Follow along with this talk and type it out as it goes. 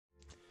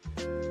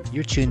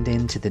You're tuned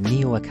in to the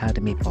Neo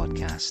Academy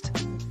podcast.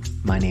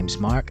 My name's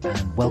Mark,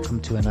 and welcome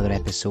to another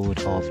episode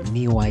of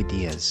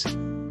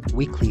NEOideas,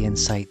 weekly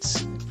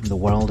insights from the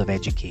world of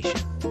education.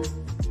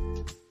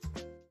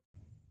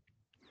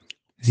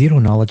 Zero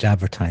knowledge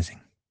advertising.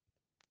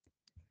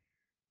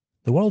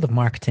 The world of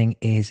marketing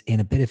is in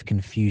a bit of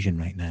confusion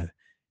right now,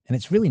 and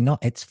it's really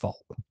not its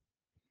fault.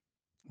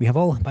 We have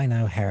all by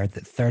now heard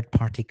that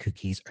third-party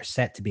cookies are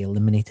set to be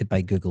eliminated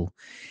by Google,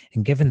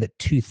 and given that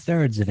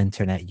 2/3 of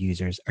internet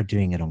users are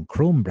doing it on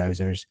Chrome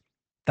browsers,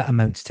 that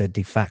amounts to a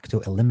de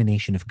facto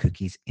elimination of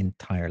cookies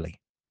entirely.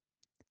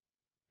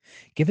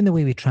 Given the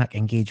way we track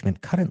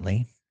engagement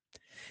currently,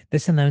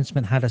 this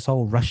announcement had us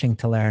all rushing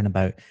to learn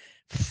about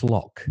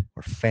FLoC,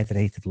 or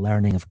Federated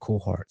Learning of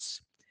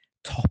Cohorts,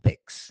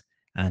 topics,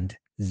 and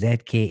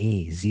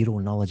ZKA, Zero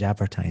Knowledge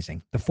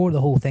Advertising, before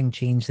the whole thing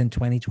changed in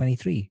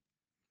 2023.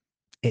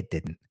 It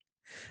didn't.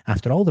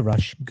 After all the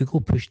rush,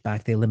 Google pushed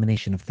back the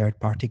elimination of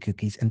third-party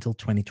cookies until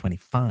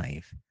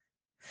 2025,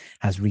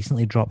 has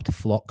recently dropped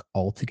FLoC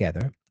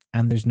altogether,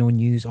 and there's no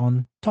news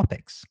on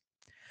topics.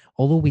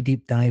 Although we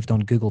deep dived on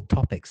Google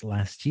Topics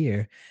last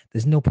year,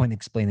 there's no point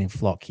explaining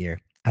FLoC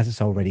here, as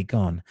it's already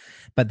gone.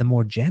 But the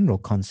more general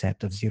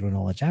concept of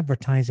zero-knowledge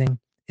advertising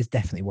is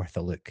definitely worth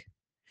a look.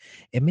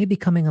 It may be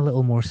coming a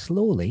little more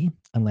slowly,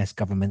 unless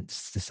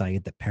governments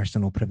decide that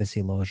personal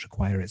privacy laws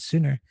require it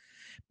sooner,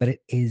 but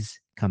it is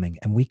coming,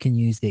 and we can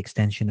use the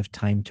extension of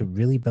time to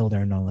really build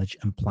our knowledge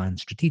and plan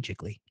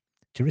strategically,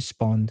 to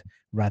respond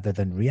rather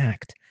than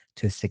react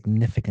to a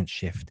significant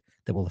shift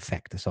that will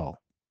affect us all.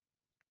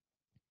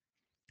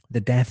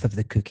 The death of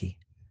the cookie.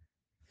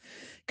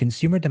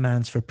 Consumer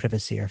demands for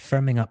privacy are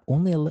firming up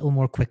only a little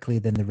more quickly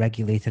than the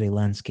regulatory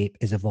landscape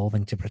is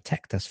evolving to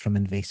protect us from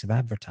invasive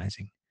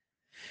advertising.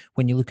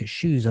 When you look at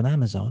shoes on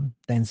Amazon,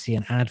 then see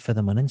an ad for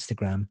them on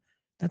Instagram,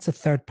 that's a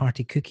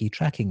third-party cookie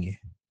tracking you.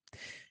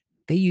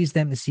 They use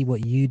them to see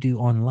what you do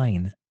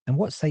online and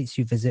what sites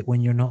you visit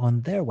when you're not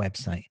on their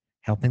website,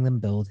 helping them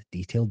build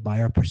detailed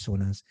buyer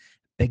personas,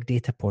 big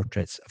data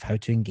portraits of how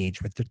to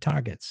engage with their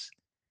targets.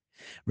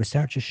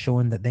 Research has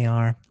shown that they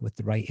are, with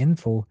the right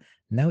info,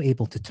 now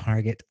able to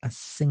target a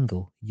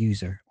single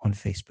user on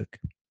Facebook.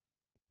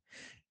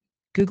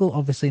 Google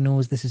obviously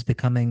knows this is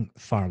becoming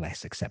far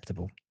less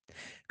acceptable.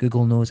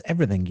 Google knows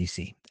everything you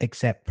see,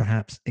 except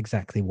perhaps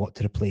exactly what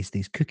to replace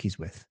these cookies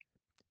with.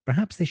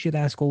 Perhaps they should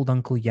ask old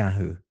Uncle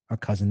Yahoo or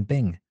cousin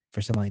Bing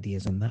for some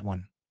ideas on that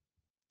one.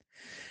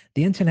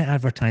 The Internet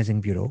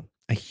Advertising Bureau,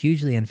 a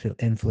hugely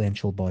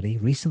influential body,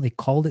 recently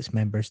called its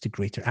members to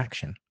greater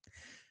action.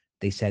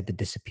 They said the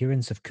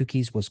disappearance of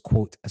cookies was,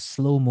 quote, a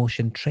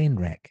slow-motion train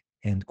wreck,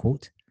 end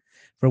quote,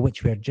 for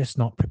which we are just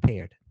not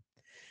prepared.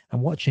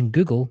 And watching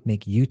Google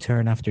make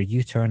U-turn after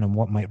U-turn on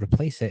what might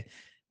replace it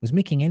was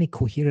making any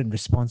coherent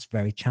response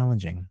very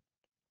challenging.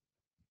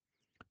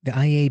 The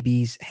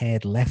IAB's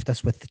head left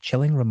us with the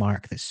chilling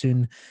remark that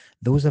soon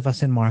those of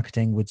us in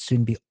marketing would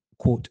soon be,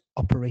 quote,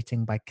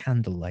 operating by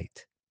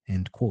candlelight,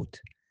 end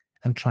quote,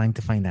 and trying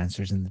to find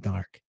answers in the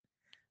dark.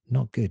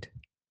 Not good.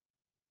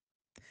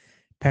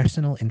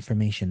 Personal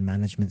Information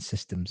Management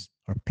Systems,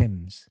 or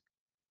PIMS.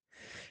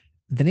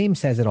 The name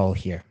says it all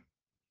here.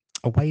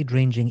 A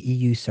wide-ranging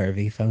EU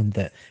survey found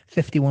that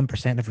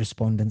 51% of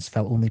respondents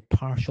felt only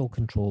partial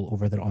control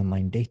over their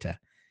online data,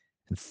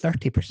 and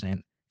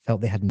 30% felt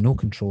they had no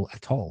control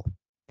at all.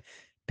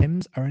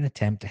 PIMS are an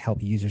attempt to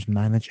help users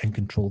manage and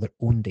control their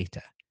own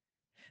data.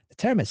 The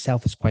term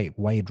itself is quite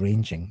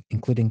wide-ranging,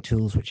 including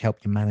tools which help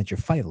you manage your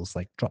files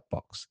like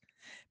Dropbox,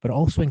 but it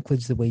also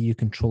includes the way you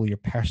control your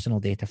personal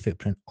data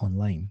footprint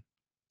online.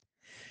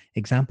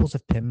 Examples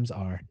of PIMS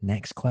are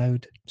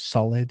Nextcloud,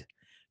 Solid,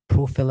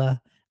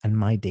 Profila, and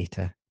My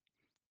Data.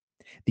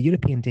 The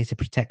European Data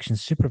Protection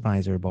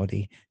Supervisor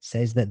body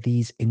says that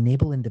these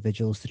enable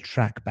individuals to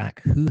track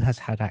back who has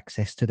had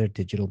access to their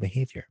digital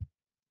behavior.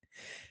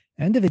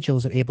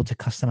 Individuals are able to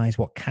customize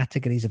what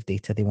categories of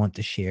data they want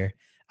to share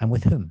and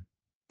with whom.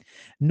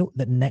 Note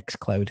that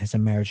Nextcloud has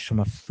emerged from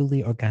a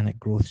fully organic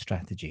growth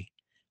strategy.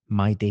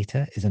 My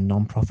Data is a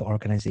non-profit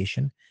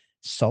organization,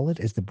 Solid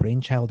is the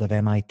brainchild of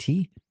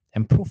MIT,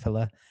 and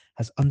Profila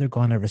has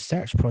undergone a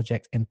research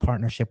project in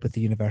partnership with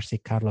the University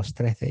Carlos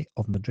III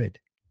of Madrid.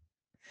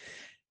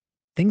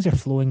 Things are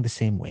flowing the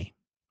same way.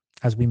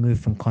 As we move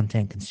from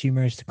content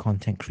consumers to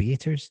content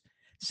creators,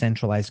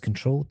 centralized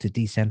control to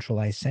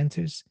decentralized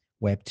centers,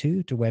 Web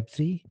 2 to Web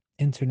 3,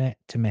 Internet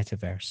to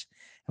Metaverse.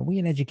 And we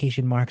in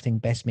education marketing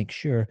best make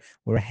sure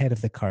we're ahead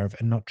of the curve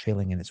and not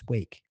trailing in its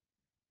wake.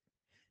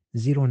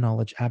 Zero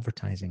knowledge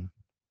advertising.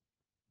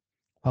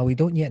 While we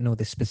don't yet know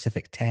the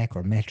specific tech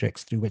or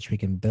metrics through which we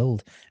can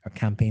build our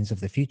campaigns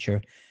of the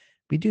future,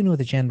 we do know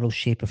the general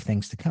shape of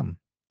things to come.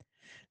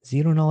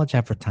 Zero knowledge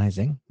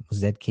advertising,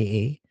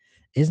 ZKA,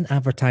 isn't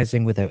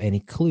advertising without any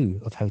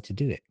clue of how to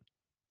do it.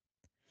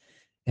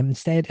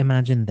 Instead,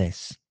 imagine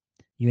this.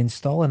 You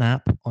install an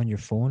app on your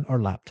phone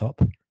or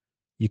laptop.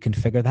 You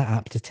configure that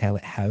app to tell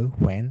it how,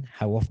 when,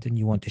 how often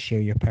you want to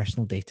share your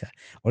personal data,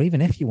 or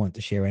even if you want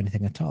to share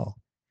anything at all.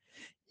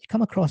 You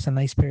come across a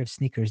nice pair of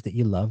sneakers that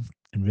you love,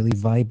 and really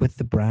vibe with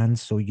the brand.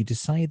 So you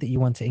decide that you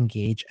want to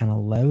engage and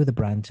allow the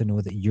brand to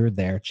know that you're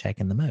there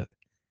checking them out.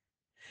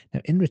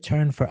 Now, in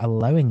return for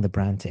allowing the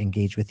brand to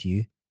engage with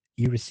you,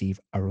 you receive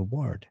a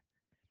reward.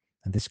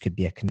 And this could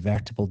be a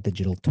convertible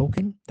digital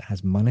token that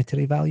has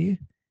monetary value,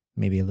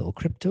 maybe a little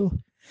crypto.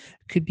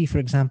 It could be, for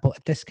example, a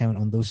discount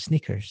on those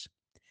sneakers.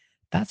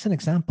 That's an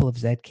example of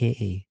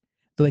ZKA,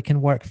 though it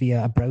can work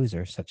via a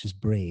browser such as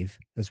Brave,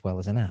 as well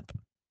as an app.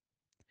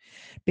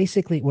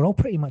 Basically, we're all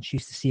pretty much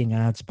used to seeing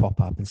ads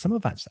pop up, and some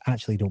of us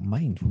actually don't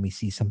mind when we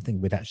see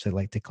something we'd actually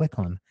like to click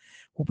on.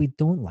 What we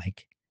don't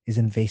like is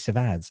invasive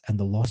ads and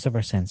the loss of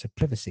our sense of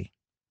privacy.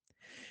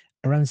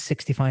 Around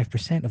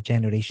 65% of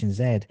Generation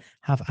Z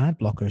have ad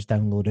blockers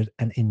downloaded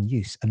and in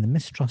use, and the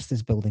mistrust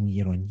is building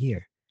year on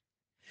year.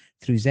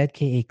 Through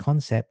ZKA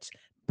concepts,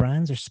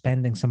 brands are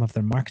spending some of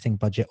their marketing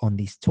budget on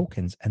these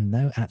tokens and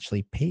now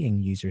actually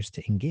paying users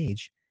to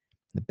engage.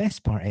 The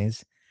best part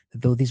is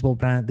that though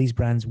these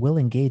brands will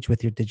engage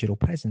with your digital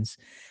presence,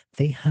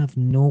 they have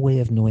no way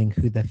of knowing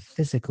who the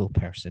physical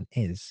person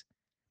is.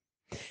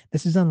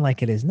 This is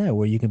unlike it is now,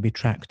 where you can be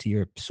tracked to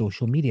your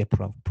social media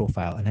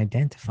profile and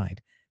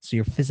identified, so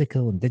your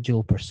physical and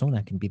digital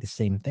persona can be the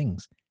same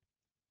things.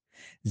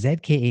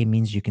 ZKA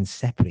means you can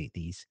separate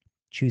these,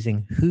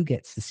 choosing who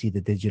gets to see the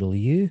digital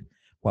you,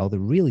 while the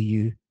real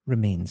you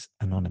remains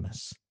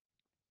anonymous.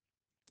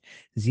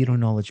 Zero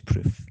knowledge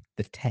proof,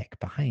 the tech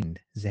behind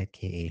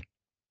ZKA.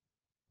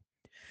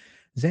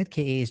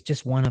 ZKA is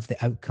just one of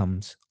the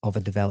outcomes of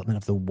a development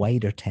of the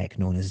wider tech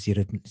known as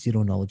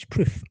zero knowledge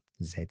proof,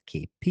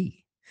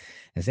 ZKP.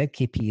 A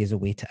ZKP is a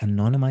way to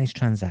anonymize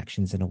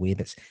transactions in a way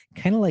that's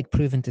kind of like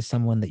proving to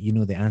someone that you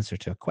know the answer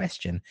to a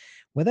question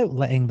without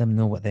letting them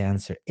know what the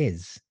answer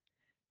is.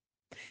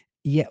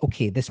 Yeah,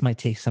 okay, this might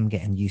take some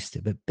getting used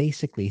to, but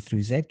basically through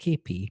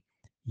ZKP,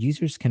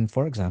 users can,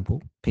 for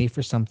example, pay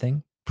for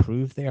something,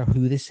 prove they are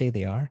who they say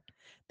they are.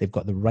 They've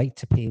got the right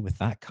to pay with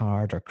that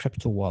card or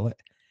crypto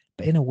wallet,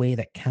 but in a way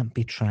that can't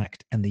be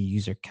tracked and the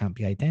user can't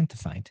be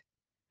identified.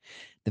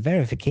 The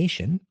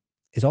verification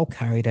is all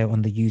carried out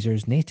on the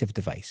user's native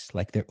device,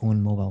 like their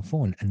own mobile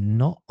phone, and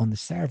not on the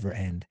server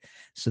end,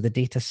 so the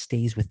data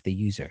stays with the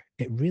user.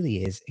 It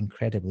really is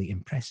incredibly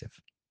impressive.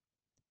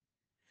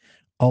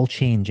 All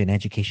change in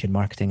education,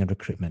 marketing, and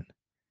recruitment.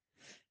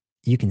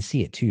 You can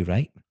see it too,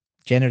 right?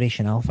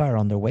 Generation Alpha are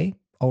on their way,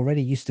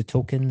 already used to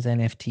tokens,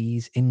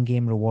 NFTs,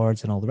 in-game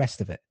rewards, and all the rest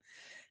of it.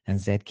 And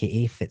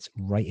ZKA fits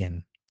right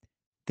in.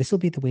 This will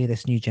be the way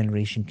this new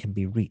generation can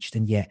be reached,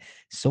 and yet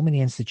so many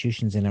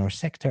institutions in our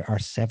sector are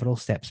several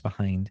steps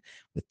behind,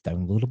 with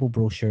downloadable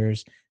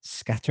brochures,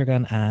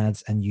 scattergun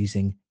ads, and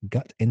using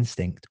gut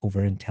instinct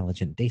over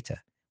intelligent data,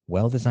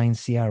 well-designed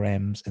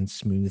CRMs, and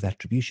smooth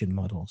attribution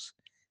models.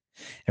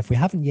 If we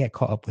haven't yet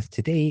caught up with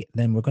today,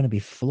 then we're going to be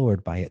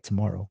floored by it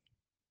tomorrow.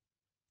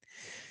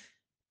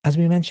 As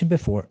we mentioned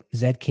before,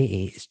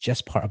 ZKA is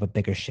just part of a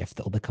bigger shift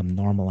that will become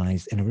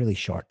normalized in a really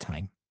short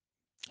time.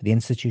 The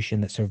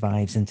institution that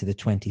survives into the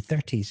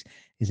 2030s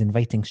is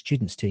inviting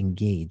students to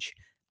engage,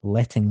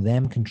 letting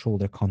them control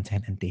their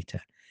content and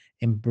data,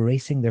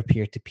 embracing their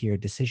peer-to-peer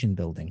decision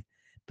building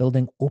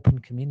open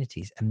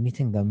communities, and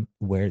meeting them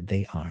where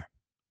they are.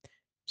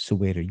 So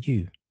where are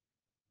you?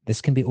 This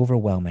can be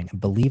overwhelming,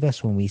 and believe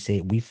us when we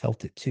say we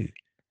felt it too.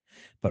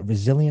 But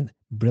resilient,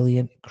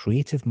 brilliant,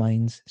 creative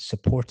minds,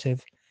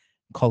 supportive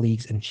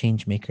colleagues, and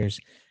change makers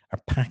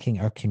are packing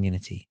our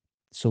community.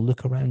 So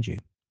look around you.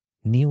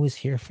 Neo is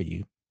here for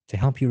you to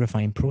help you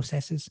refine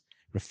processes,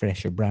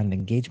 refresh your brand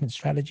engagement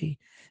strategy,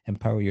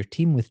 empower your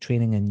team with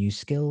training and new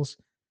skills.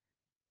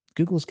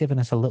 Google's given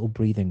us a little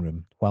breathing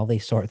room while they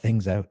sort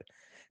things out.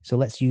 So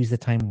let's use the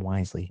time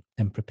wisely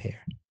and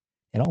prepare.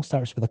 It all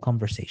starts with a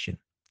conversation.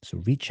 So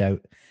reach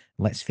out.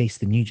 Let's face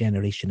the new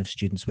generation of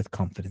students with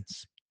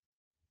confidence.